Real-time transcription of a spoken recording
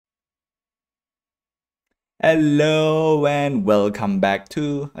Hello and welcome back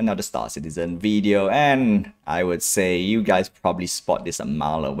to another Star Citizen video, and I would say you guys probably spot this a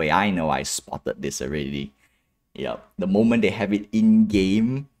mile away. I know I spotted this already. Yep, the moment they have it in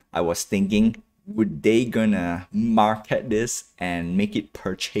game, I was thinking, would they gonna market this and make it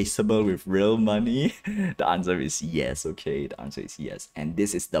purchasable with real money? The answer is yes, okay, the answer is yes. And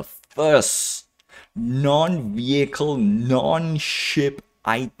this is the first non-vehicle, non-ship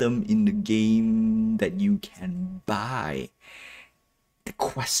item in the game that you can buy. The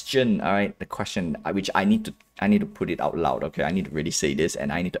question, all right, the question which I need to put it out loud, okay? I need to really say this,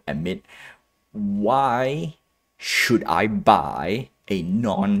 and I need to admit, why should I buy a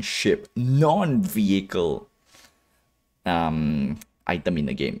non-ship, non-vehicle item in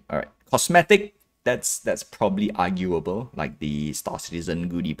the game? All right, cosmetic, that's probably arguable, like the Star Citizen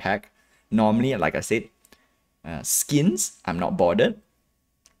goodie pack. Normally, like I said, skins, I'm not bothered.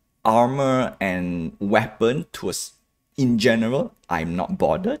 Armor and weapon in general, I'm not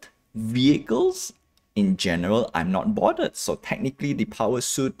bothered. Vehicles in general, I'm not bothered. So technically the power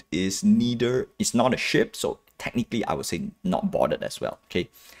suit is not a ship, so technically I would say not bothered as well. Okay,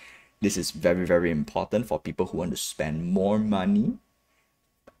 this is very, very important for people who want to spend more money,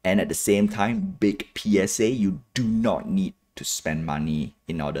 and at the same time, big PSA, you do not need to spend money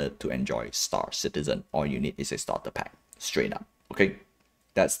in order to enjoy Star Citizen. All you need is a starter pack, straight up. Okay,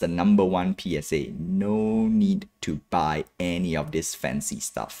 that's the number one PSA. No need to buy any of this fancy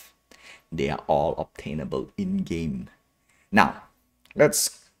stuff. They are all obtainable in game. Now,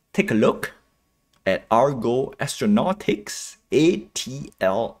 let's take a look at Argo Astronautics,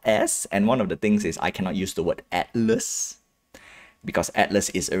 ATLS. And one of the things is I cannot use the word ATLS because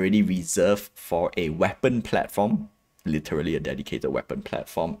ATLS is already reserved for a weapon platform, literally a dedicated weapon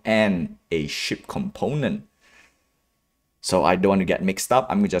platform, and a ship component. So I don't want to get mixed up.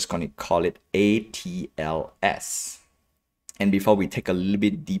 I'm just going to call it ATLS. And before we take a little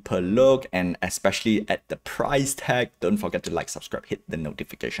bit deeper look, and especially at the price tag, don't forget to like, subscribe, hit the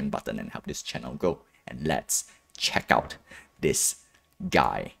notification button, and help this channel grow. And let's check out this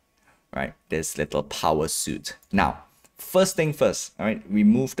guy, right? This little power suit. Now, first thing first, all right,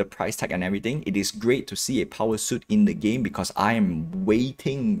 remove the price tag and everything. It is great to see a power suit in the game because I am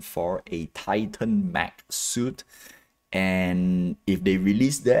waiting for a Titan Mech suit. And if they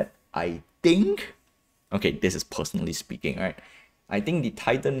release that, I think, okay, this is personally speaking, right? I think the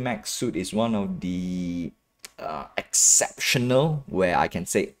Titan Mech suit is one of the exceptional where I can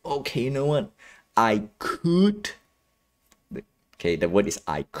say, okay, you know what? I could, okay, the word is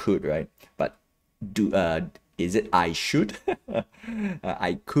I could, right? But is it I should?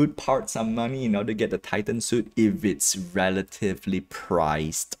 I could part some money in order to get the Titan suit if it's relatively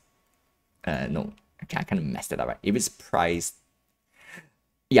priced. No. Okay, I kind of messed it up, right? If it's priced,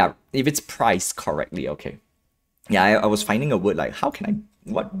 yeah, if it's priced correctly, okay. Yeah, I was finding a word like,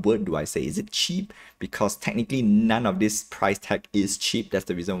 what word do I say? Is it cheap? Because technically none of this price tag is cheap. That's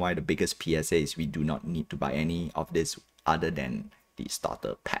the reason why the biggest PSA is we do not need to buy any of this other than the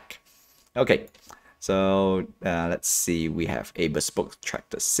starter pack. Okay, so let's see. We have a bespoke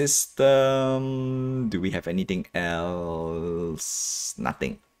tractor system. Do we have anything else?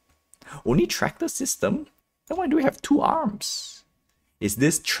 Nothing. Only tractor system? Then why do we have two arms? Is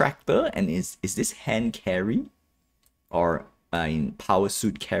this tractor and is this hand carry? Or in power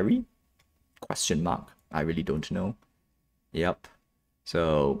suit carry? Question mark. I really don't know. Yep.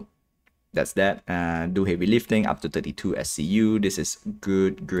 So that's that. Do heavy lifting up to 32 SCU. This is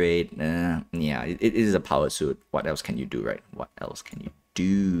good, great. Yeah, it is a power suit. What else can you do, right? What else can you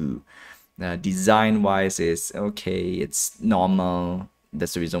do? Design wise is okay. It's normal.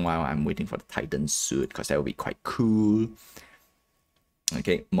 That's the reason why I'm waiting for the Titan suit, because that will be quite cool.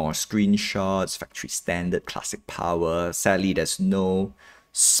 Okay, more screenshots, factory standard, classic power. Sadly, there's no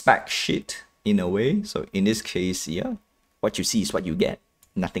spec sheet in a way. So in this case, yeah, what you see is what you get.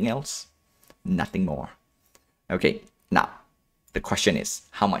 Nothing else, nothing more. Okay, now the question is,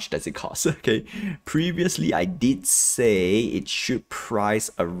 how much does it cost? Okay, previously I did say it should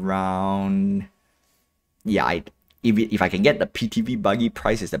price around, yeah, if I can get the PTV buggy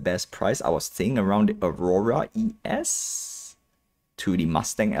price is the best price, I was saying around the Aurora ES to the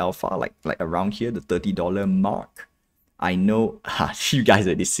Mustang Alpha, like around here, the $30 mark. I know, you guys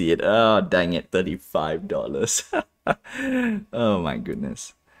already see it. Oh, dang it, $35. Oh my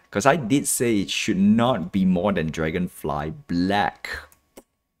goodness. Because I did say it should not be more than Dragonfly Black.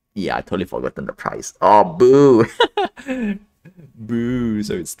 Yeah, I totally forgotten the price. Oh, boo. Boo,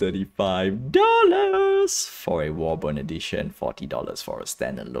 so it's $35 for a Warborn edition, $40 for a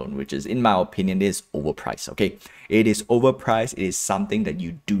standalone, which is, in my opinion, is overpriced, okay? It is overpriced. It is something that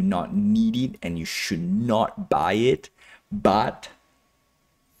you do not need it and you should not buy it. But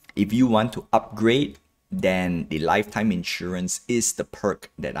if you want to upgrade, then the lifetime insurance is the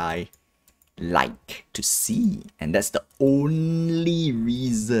perk that I like to see. And that's the only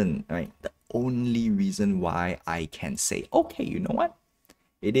reason, right? The only reason why I can say, okay, you know what?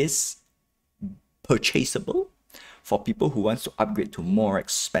 It is purchasable for people who wants to upgrade to more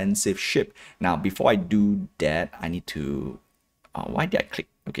expensive ship. Now, before I do that, I need to, why did I click?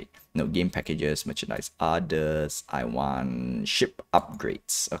 Okay, no, game packages, merchandise, others. I want ship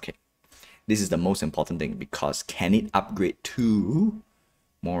upgrades. Okay, this is the most important thing because can it upgrade to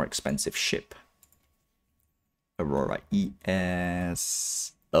more expensive ship? Aurora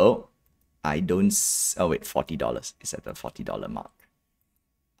ES. Oh, I don't. Oh wait, $40. It's at the $40 mark.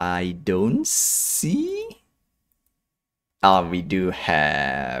 I don't see. Oh, we do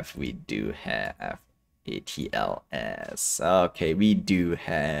have ATLS. Okay, we do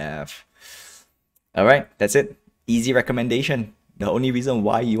have. All right, that's it. Easy recommendation. The only reason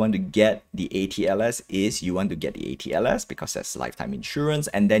why you want to get the ATLS is you want to get the ATLS because that's lifetime insurance,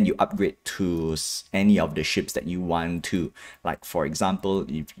 and then you upgrade to any of the ships that you want to. Like, for example,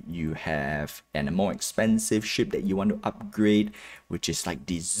 if you have a more expensive ship that you want to upgrade, which is like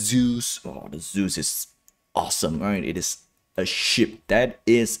the Zeus. Oh, the Zeus is awesome, right? It is a ship that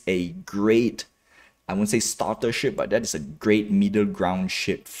is a great, I won't say starter ship, but that is a great middle ground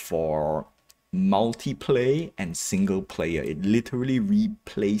ship for multiplayer and single player. It literally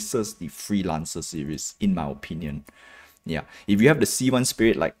replaces the Freelancer series, in my opinion. Yeah, if you have the C1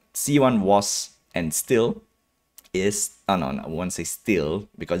 Spirit, like C1 was and still is, oh no, I won't say still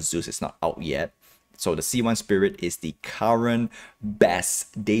because Zeus is not out yet. So the C1 Spirit is the current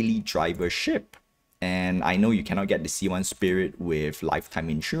best daily driver ship. And I know you cannot get the C1 Spirit with lifetime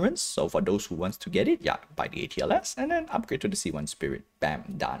insurance. So for those who wants to get it, yeah, buy the ATLS and then upgrade to the C1 Spirit.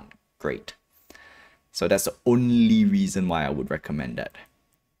 Bam, done. Great. So that's the only reason why I would recommend that.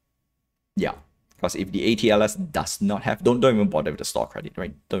 Yeah, because if the ATLS does not have, don't even bother with the store credit,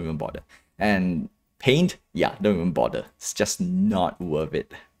 right? Don't even bother. And paint, yeah, don't even bother. It's just not worth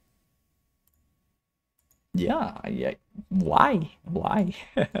it. Yeah, why? Why?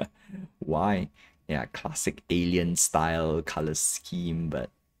 Yeah, classic alien style color scheme, but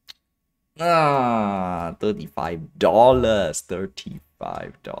 $35. $35.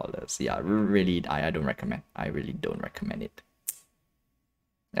 Yeah, really, I don't recommend. I really don't recommend it.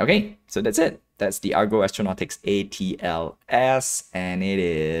 Okay, so that's it. That's the Argo Astronautics ATLS, and it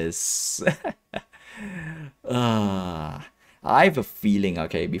is I have a feeling,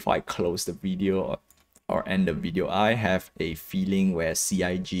 okay, before I close the video or end the video, I have a feeling where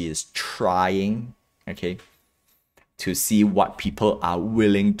CIG is trying, okay, to see what people are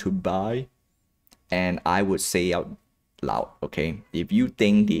willing to buy. And I would say out loud, okay, if you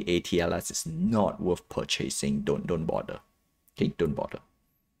think the ATLS is not worth purchasing, don't bother. Okay, don't bother.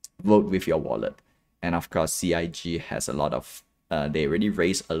 Vote with your wallet. And of course, CIG has a lot of they already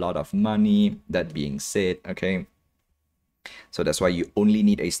raised a lot of money. That being said, okay, so that's why you only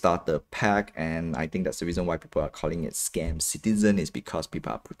need a starter pack, and I think that's the reason why people are calling it Scam Citizen, is because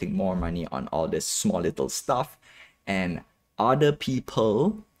people are putting more money on all this small little stuff, and other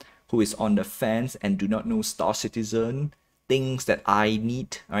people who is on the fence and do not know Star Citizen thinks that I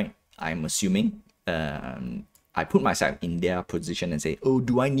need, right? I'm assuming, I put myself in their position and say, oh,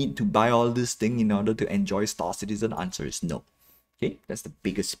 do I need to buy all this thing in order to enjoy Star Citizen? Answer is no. Okay, that's the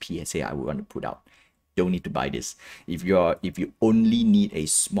biggest PSA I would want to put out. Don't need to buy this. If you only need a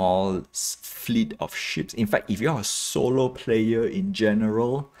small fleet of ships, in fact, if you're a solo player in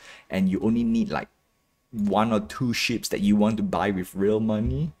general and you only need like 1 or 2 ships that you want to buy with real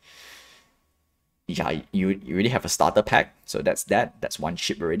money, yeah, you already have a starter pack. So that's 1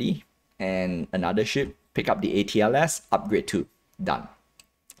 ship already, and another ship, pick up the ATLS, upgrade to, done.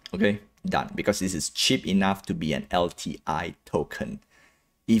 Okay, done, because this is cheap enough to be an LTI token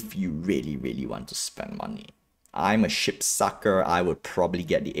if you really want to spend money. I'm a ship sucker. I would probably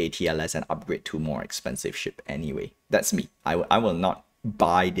get the ATLS and upgrade to more expensive ship anyway. That's me. I will not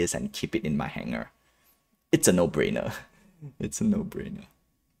buy this and keep it in my hangar. It's a no-brainer. It's a no-brainer.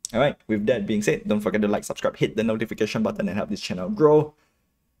 All right, with that being said, don't forget to like, subscribe, hit the notification button and help this channel grow.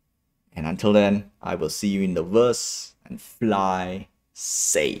 And until then, I will see you in the verse, and fly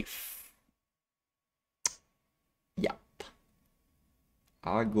safe. Yup.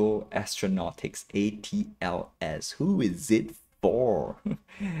 Argo Astronautics ATLS. Who is it for?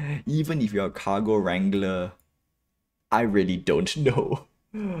 Even if you're a cargo wrangler, I really don't know.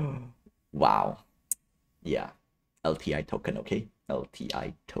 Wow. Yeah. LTI token, okay?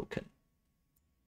 LTI token.